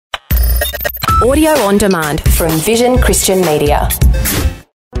Audio on demand from Vision Christian Media.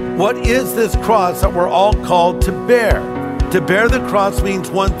 What is this cross that we're all called to bear? To bear the cross means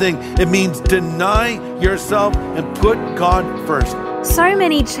one thing. It means deny yourself and put God first. So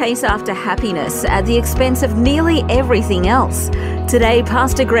many chase after happiness at the expense of nearly everything else. Today,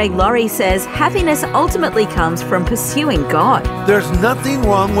 Pastor Greg Laurie says happiness ultimately comes from pursuing God. There's nothing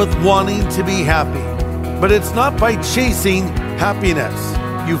wrong with wanting to be happy, but it's not by chasing happiness.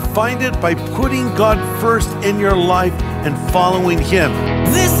 You find it by putting God first in your life and following Him.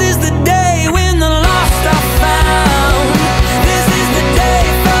 This is the day when the lost are found. This is the day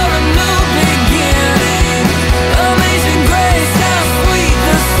for a new beginning. Amazing grace, how sweet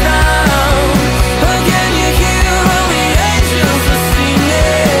the sound. Again you hear all the angels are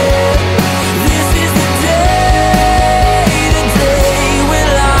singing. This is the day when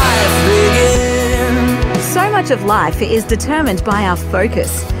life begins. So much of life is determined by our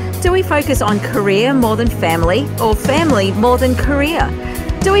focus. Do we focus on career more than family, or family more than career?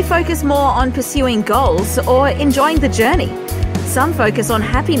 Do we focus more on pursuing goals or enjoying the journey? Some focus on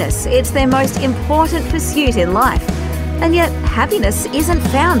happiness. It's their most important pursuit in life. And yet, happiness isn't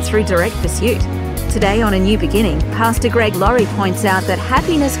found through direct pursuit. Today on A New Beginning, Pastor Greg Laurie points out that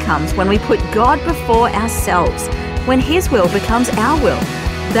happiness comes when we put God before ourselves, when His will becomes our will.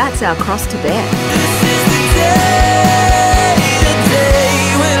 That's our cross to bear. This is the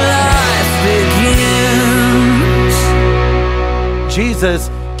day when life begins. Jesus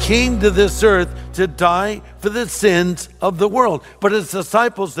came to this earth to die for the sins of the world. But His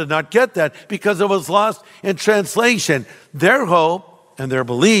disciples did not get that because it was lost in translation. Their hope and their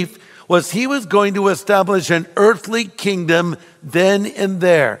belief was He was going to establish an earthly kingdom then and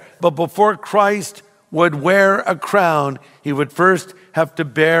there. But before Christ would wear a crown, He would first have to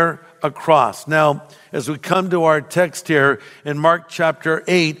bear a cross. Now, as we come to our text here in Mark chapter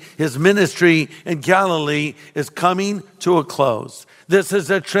 8, His ministry in Galilee is coming to a close. This is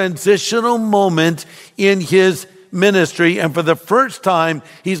a transitional moment in His ministry, and for the first time,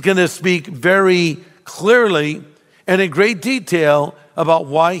 He's going to speak very clearly and in great detail about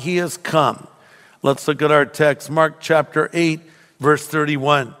why He has come. Let's look at our text, Mark chapter 8, verse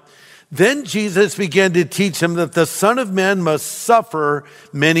 31. Then Jesus began to teach him that the Son of Man must suffer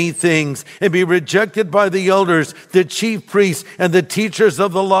many things and be rejected by the elders, the chief priests, and the teachers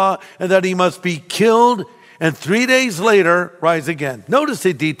of the law, and that He must be killed and 3 days later rise again. Notice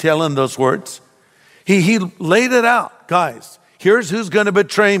the detail in those words. He laid it out. Guys, here's who's going to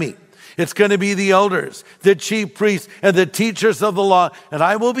betray me. It's going to be the elders, the chief priests, and the teachers of the law, and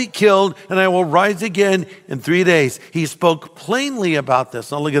I will be killed, and I will rise again in 3 days. He spoke plainly about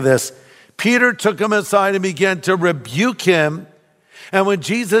this. Now look at this. Peter took him aside and began to rebuke him. And when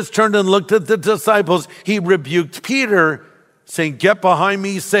Jesus turned and looked at the disciples, He rebuked Peter, saying, "Get behind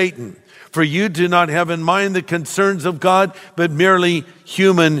me, Satan, for you do not have in mind the concerns of God, but merely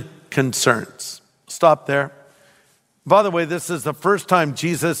human concerns." Stop there. By the way, this is the first time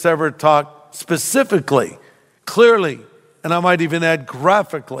Jesus ever talked specifically, clearly, and I might even add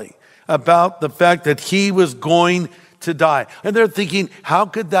graphically, about the fact that He was going to die. And they're thinking, how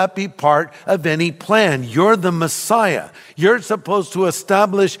could that be part of any plan? You're the Messiah. You're supposed to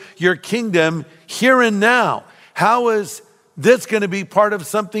establish your kingdom here and now. How is this going to be part of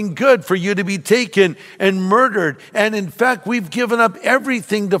something good for you to be taken and murdered? And in fact, we've given up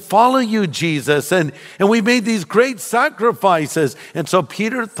everything to follow you, Jesus. And we've made these great sacrifices. And so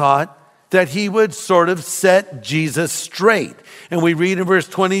Peter thought that he would sort of set Jesus straight. And we read in verse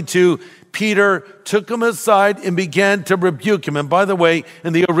 22, Peter took him aside and began to rebuke him. And by the way,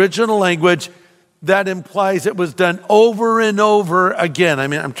 in the original language, that implies it was done over and over again. I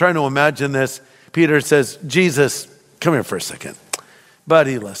mean, I'm trying to imagine this. Peter says, "Jesus, come here for a second.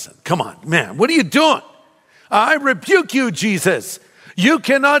 Buddy, listen. Come on, man, what are you doing? I rebuke you, Jesus. You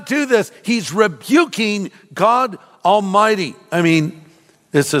cannot do this." He's rebuking God Almighty. I mean,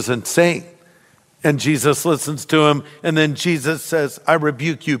 this is insane. And Jesus listens to him. And then Jesus says, "I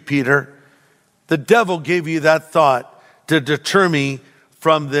rebuke you, Peter. The devil gave you that thought to deter me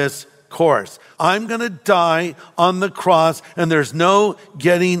from this course. I'm going to die on the cross, and there's no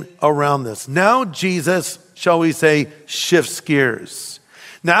getting around this." Now Jesus, shall we say, shifts gears.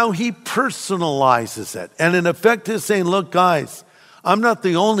 Now He personalizes it. And in effect is saying, look, guys, I'm not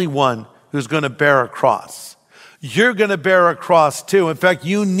the only one who's going to bear a cross. You're going to bear a cross too. In fact,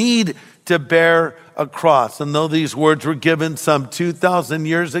 you need to bear a cross. And though these words were given some 2,000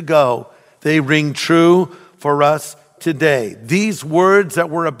 years ago, they ring true for us today. These words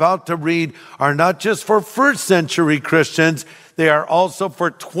that we're about to read are not just for first century Christians, they are also for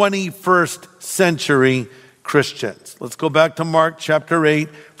 21st century Christians. Let's go back to Mark chapter 8,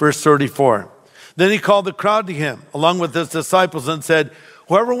 verse 34. Then he called the crowd to him, along with his disciples, and said,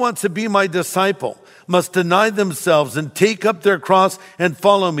 "Whoever wants to be my disciple must deny themselves and take up their cross and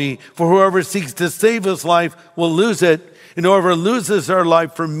follow me. For whoever seeks to save his life will lose it, and whoever loses their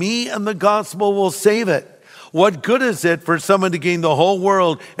life for me and the gospel will save it. What good is it for someone to gain the whole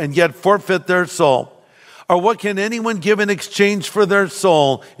world and yet forfeit their soul? Or what can anyone give in exchange for their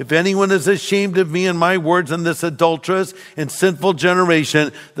soul? If anyone is ashamed of me and my words in this adulterous and sinful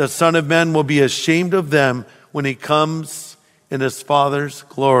generation, the Son of Man will be ashamed of them when he comes in his Father's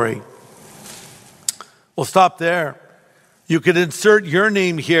glory." We'll stop there. You could insert your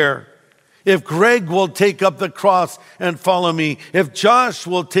name here. If Greg will take up the cross and follow me, if Josh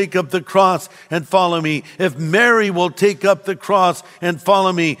will take up the cross and follow me, if Mary will take up the cross and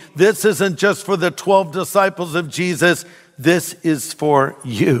follow me, this isn't just for the 12 disciples of Jesus. This is for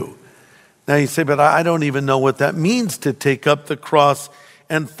you. Now you say, but I don't even know what that means to take up the cross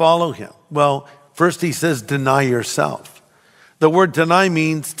and follow him. Well, first he says, deny yourself. The word deny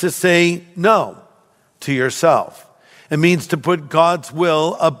means to say no to yourself. It means to put God's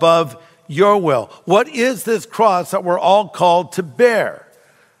will above your will. What is this cross that we're all called to bear?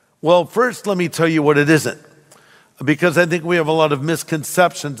 Well, first, let me tell you what it isn't, because I think we have a lot of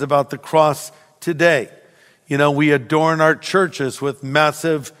misconceptions about the cross today. You know, we adorn our churches with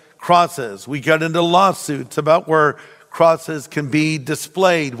massive crosses. We get into lawsuits about where crosses can be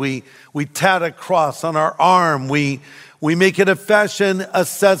displayed. We tat a cross on our arm. We make it a fashion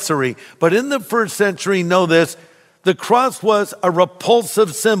accessory. But in the first century, know this, the cross was a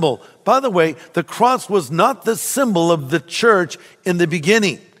repulsive symbol. By the way, the cross was not the symbol of the church in the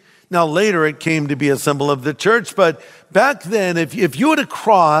beginning. Now, later it came to be a symbol of the church, but back then, if you had a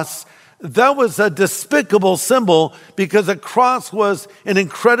cross, that was a despicable symbol, because a cross was an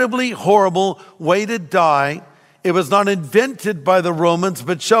incredibly horrible way to die. It was not invented by the Romans,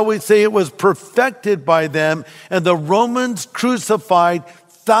 but shall we say it was perfected by them, and the Romans crucified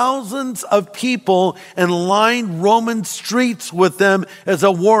thousands of people and lined Roman streets with them as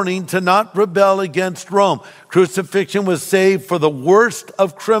a warning to not rebel against Rome. Crucifixion was saved for the worst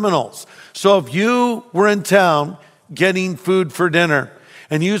of criminals. So if you were in town getting food for dinner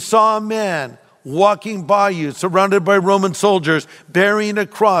and you saw a man walking by you surrounded by Roman soldiers bearing a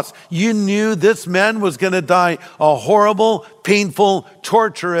cross, you knew this man was going to die a horrible, painful,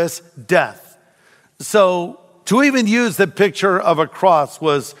 torturous death. So to even use the picture of a cross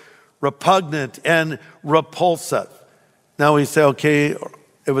was repugnant and repulsive. Now we say, okay,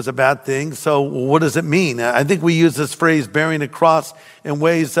 it was a bad thing, so what does it mean? I think we use this phrase, bearing a cross, in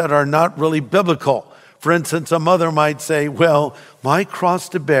ways that are not really biblical. For instance, a mother might say, well, my cross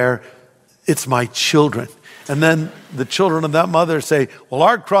to bear, it's my children. And then the children of that mother say, well,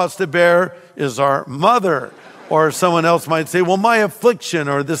 our cross to bear is our mother. Or someone else might say, well, my affliction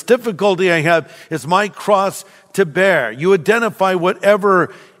or this difficulty I have is my cross to bear. You identify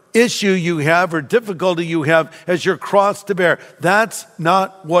whatever issue you have or difficulty you have as your cross to bear. That's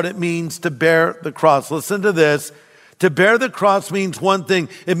not what it means to bear the cross. Listen to this. To bear the cross means one thing.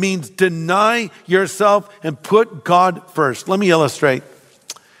 It means deny yourself and put God first. Let me illustrate.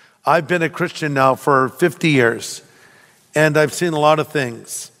 I've been a Christian now for 50 years, and I've seen a lot of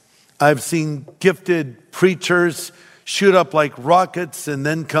things. I've seen gifted preachers shoot up like rockets and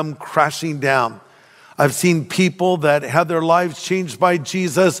then come crashing down. I've seen people that had their lives changed by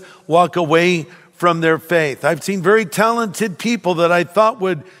Jesus walk away from their faith. I've seen very talented people that I thought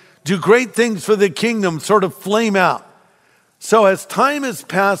would do great things for the kingdom sort of flame out. So as time has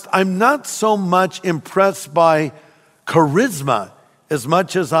passed, I'm not so much impressed by charisma as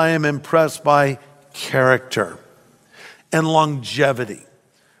much as I am impressed by character and longevity.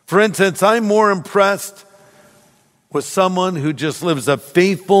 For instance, I'm more impressed with someone who just lives a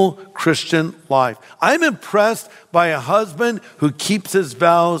faithful Christian life. I'm impressed by a husband who keeps his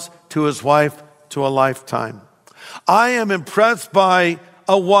vows to his wife to a lifetime. I am impressed by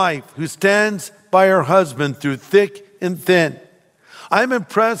a wife who stands by her husband through thick and thin. I'm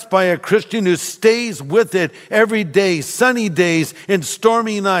impressed by a Christian who stays with it every day, sunny days and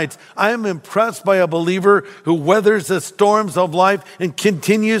stormy nights. I am impressed by a believer who weathers the storms of life and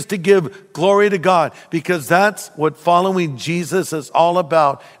continues to give glory to God, because that's what following Jesus is all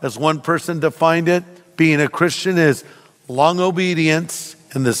about. As one person defined it, being a Christian is long obedience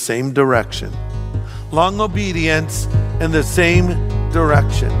in the same direction. Long obedience in the same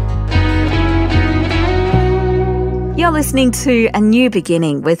direction. You're listening to A New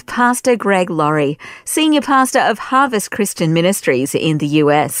Beginning with Pastor Greg Laurie, Senior Pastor of Harvest Christian Ministries in the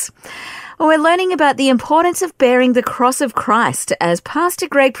US. We're learning about the importance of bearing the cross of Christ as Pastor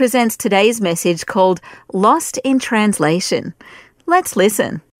Greg presents today's message called Lost in Translation. Let's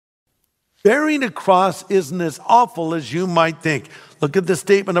listen. Bearing a cross isn't as awful as you might think. Look at the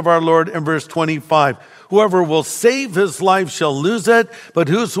statement of our Lord in verse 25. Whoever will save his life shall lose it, but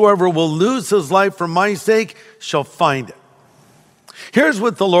whosoever will lose his life for my sake shall find it. Here's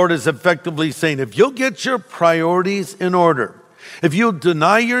what the Lord is effectively saying. If you'll get your priorities in order, if you'll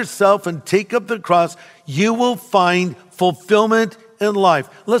deny yourself and take up the cross, you will find fulfillment in life.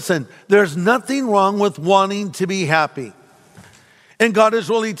 Listen, there's nothing wrong with wanting to be happy. And God is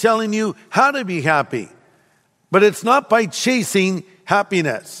really telling you how to be happy. But it's not by chasing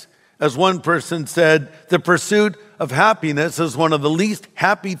happiness. As one person said, the pursuit of happiness is one of the least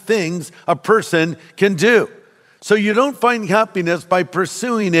happy things a person can do. So you don't find happiness by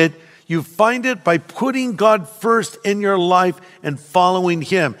pursuing it. You find it by putting God first in your life and following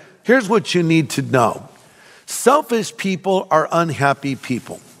Him. Here's what you need to know. Selfish people are unhappy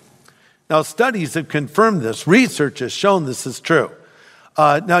people. Now, studies have confirmed this. Research has shown this is true.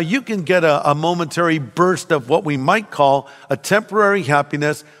 Now, you can get a momentary burst of what we might call a temporary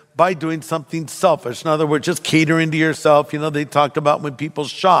happiness by doing something selfish. In other words, just catering to yourself. You know, they talk about when people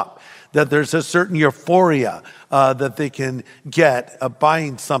shop, that there's a certain euphoria that they can get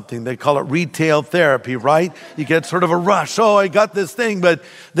buying something. They call it retail therapy, right? You get sort of a rush. Oh, I got this thing, but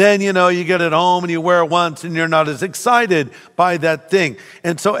then, you know, you get it home and you wear it once and you're not as excited by that thing.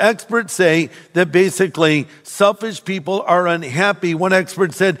 And so experts say that basically selfish people are unhappy. One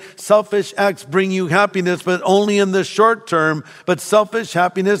expert said selfish acts bring you happiness, but only in the short term. But selfish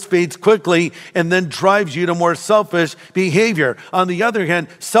happiness fades quickly and then drives you to more selfish behavior. On the other hand,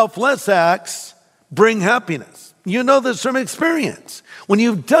 selfless acts bring happiness. You know this from experience. When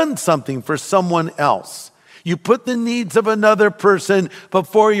you've done something for someone else, you put the needs of another person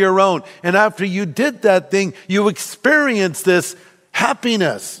before your own. And after you did that thing, you experience this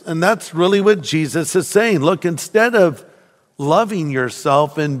happiness. And that's really what Jesus is saying. Look, instead of loving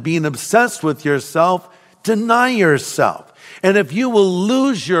yourself and being obsessed with yourself, deny yourself. And if you will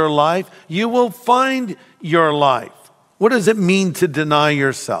lose your life, you will find your life. What does it mean to deny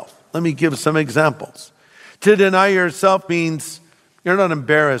yourself? Let me give some examples. To deny yourself means you're not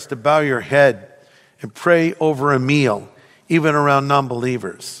embarrassed to bow your head and pray over a meal, even around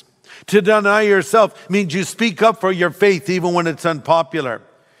non-believers. To deny yourself means you speak up for your faith even when it's unpopular.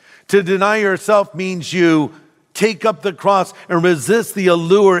 To deny yourself means you take up the cross and resist the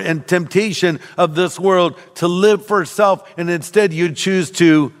allure and temptation of this world to live for self, and instead you choose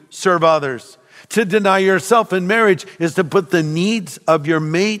to serve others. To deny yourself in marriage is to put the needs of your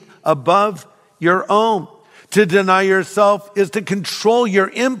mate above your own. To deny yourself is to control your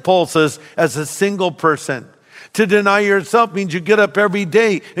impulses as a single person. To deny yourself means you get up every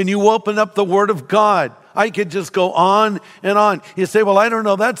day and you open up the Word of God. I could just go on and on. You say, well, I don't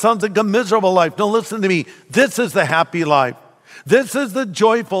know, that sounds like a miserable life. No, listen to me. This is the happy life. This is the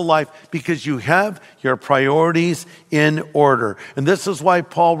joyful life because you have your priorities in order. And this is why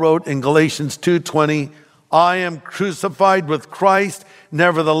Paul wrote in Galatians 2:20, I am crucified with Christ,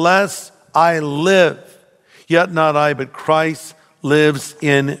 nevertheless I live. Yet not I, but Christ lives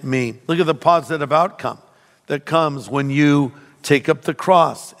in me. Look at the positive outcome that comes when you take up the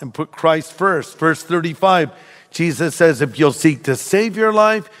cross and put Christ first. Verse 35, Jesus says, if you'll seek to save your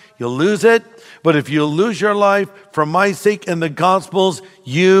life, you'll lose it. But if you lose your life for my sake and the gospel's,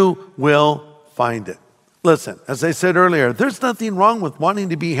 you will find it. Listen, as I said earlier, there's nothing wrong with wanting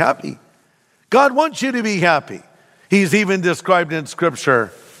to be happy. God wants you to be happy. He's even described in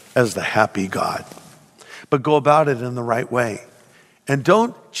Scripture as the happy God. But go about it in the right way. And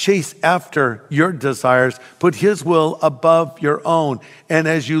don't chase after your desires. Put His will above your own. And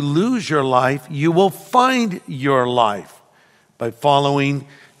as you lose your life, you will find your life by following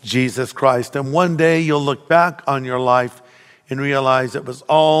Jesus Christ. And one day you'll look back on your life and realize it was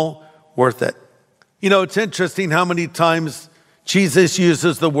all worth it. You know, it's interesting how many times Jesus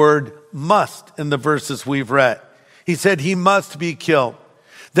uses the word must in the verses we've read. He said He must be killed.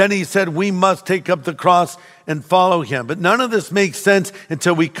 Then He said we must take up the cross and follow Him. But none of this makes sense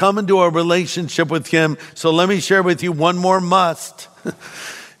until we come into a relationship with Him. So let me share with you one more must.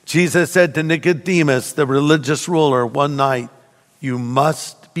 Jesus said to Nicodemus, the religious ruler, one night, you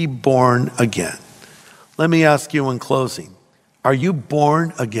must be born again. Let me ask you in closing, are you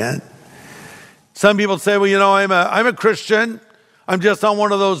born again? Some people say, well, you know, I'm a Christian. I'm just not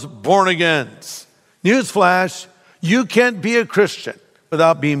one of those born agains. Newsflash, you can't be a Christian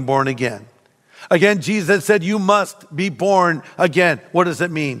without being born again. Again, Jesus said you must be born again. What does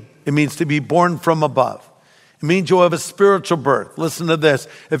it mean? It means to be born from above. It means you'll have a spiritual birth. Listen to this.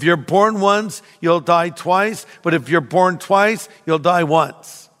 If you're born once, you'll die twice. But if you're born twice, you'll die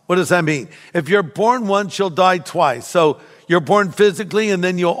once. What does that mean? If you're born once, you'll die twice. So You're born physically, and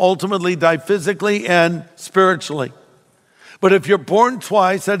then you'll ultimately die physically and spiritually. But if you're born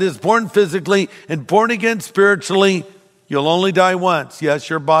twice, that is, born physically and born again spiritually, you'll only die once. Yes,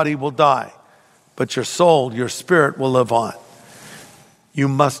 your body will die, but your soul, your spirit will live on. You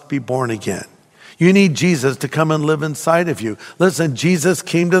must be born again. You need Jesus to come and live inside of you. Listen, Jesus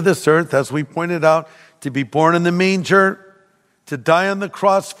came to this earth, as we pointed out, to be born in the manger, to die on the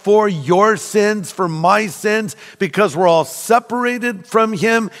cross for your sins, for my sins, because we're all separated from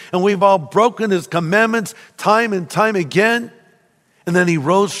him and we've all broken his commandments time and time again. And then he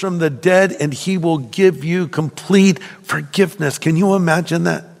rose from the dead and he will give you complete forgiveness. Can you imagine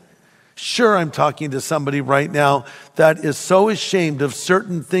that? Sure, I'm talking to somebody right now that is so ashamed of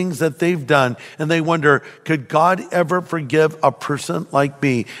certain things that they've done, and they wonder, could God ever forgive a person like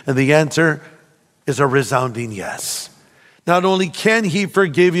me? And the answer is a resounding yes. Not only can he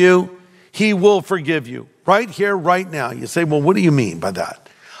forgive you, he will forgive you right here, right now. You say, well, what do you mean by that?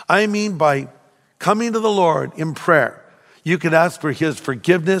 I mean by coming to the Lord in prayer. You can ask for his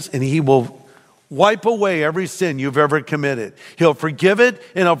forgiveness and he will wipe away every sin you've ever committed. He'll forgive it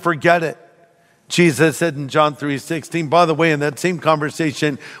and he'll forget it. Jesus said in John 3:16, by the way, in that same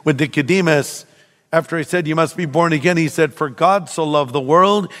conversation with Nicodemus, after he said, you must be born again, he said, for God so loved the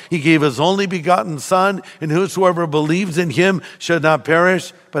world, he gave his only begotten Son, and whosoever believes in him should not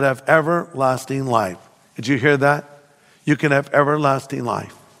perish, but have everlasting life. Did you hear that? You can have everlasting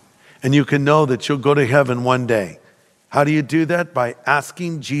life. And you can know that you'll go to heaven one day. How do you do that? By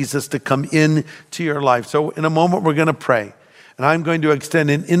asking Jesus to come into your life. So in a moment, we're going to pray. And I'm going to extend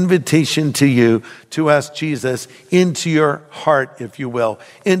an invitation to you to ask Jesus into your heart, if you will,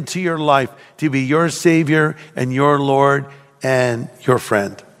 into your life, to be your Savior and your Lord and your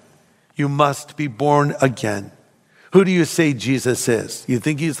friend. You must be born again. Who do you say Jesus is? You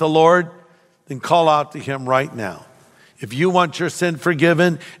think he's the Lord? Then call out to him right now. If you want your sin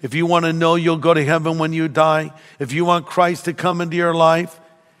forgiven, if you want to know you'll go to heaven when you die, if you want Christ to come into your life,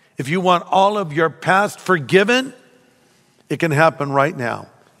 if you want all of your past forgiven, it can happen right now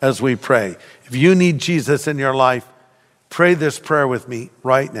as we pray. If you need Jesus in your life, pray this prayer with me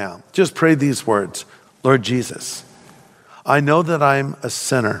right now. Just pray these words. Lord Jesus, I know that I'm a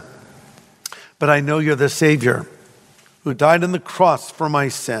sinner, but I know you're the Savior who died on the cross for my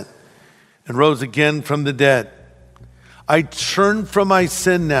sin and rose again from the dead. I turn from my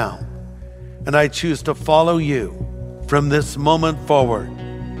sin now, and I choose to follow you from this moment forward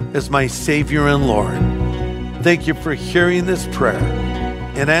as my Savior and Lord. Thank you for hearing this prayer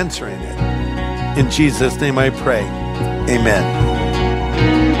and answering it. In Jesus' name I pray. Amen.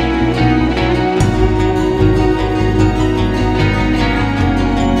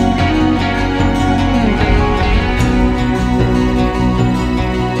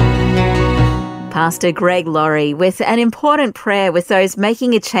 Pastor Greg Laurie with an important prayer with those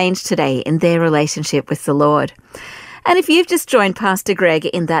making a change today in their relationship with the Lord. And if you've just joined Pastor Greg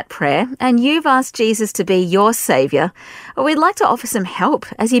in that prayer and you've asked Jesus to be your Saviour, we'd like to offer some help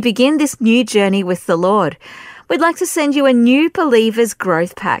as you begin this new journey with the Lord. We'd like to send you a New Believers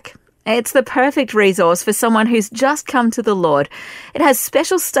Growth Pack. It's the perfect resource for someone who's just come to the Lord. It has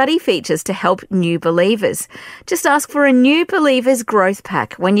special study features to help new believers. Just ask for a New Believers Growth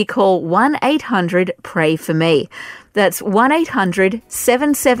Pack when you call 1-800-PRAY-FOR-ME. That's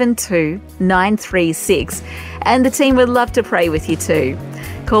 1-800-772-936. And the team would love to pray with you too.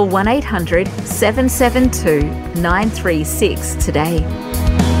 Call 1-800-772-936 today.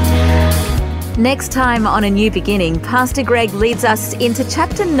 Next time on A New Beginning, Pastor Greg leads us into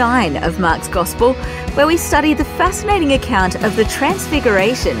chapter 9 of Mark's Gospel, where we study the fascinating account of the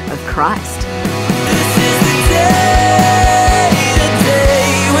transfiguration of Christ. This is the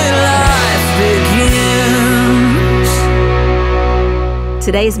day when life begins.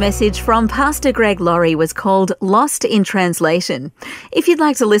 Today's message from Pastor Greg Laurie was called Lost in Translation. If you'd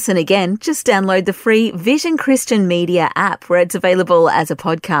like to listen again, just download the free Vision Christian Media app where it's available as a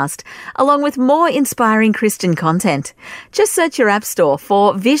podcast, along with more inspiring Christian content. Just search your app store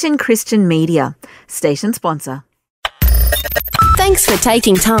for Vision Christian Media. Station sponsor. Thanks for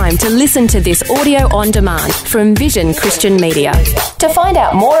taking time to listen to this audio on demand from Vision Christian Media. To find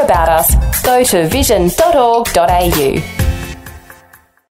out more about us, go to vision.org.au.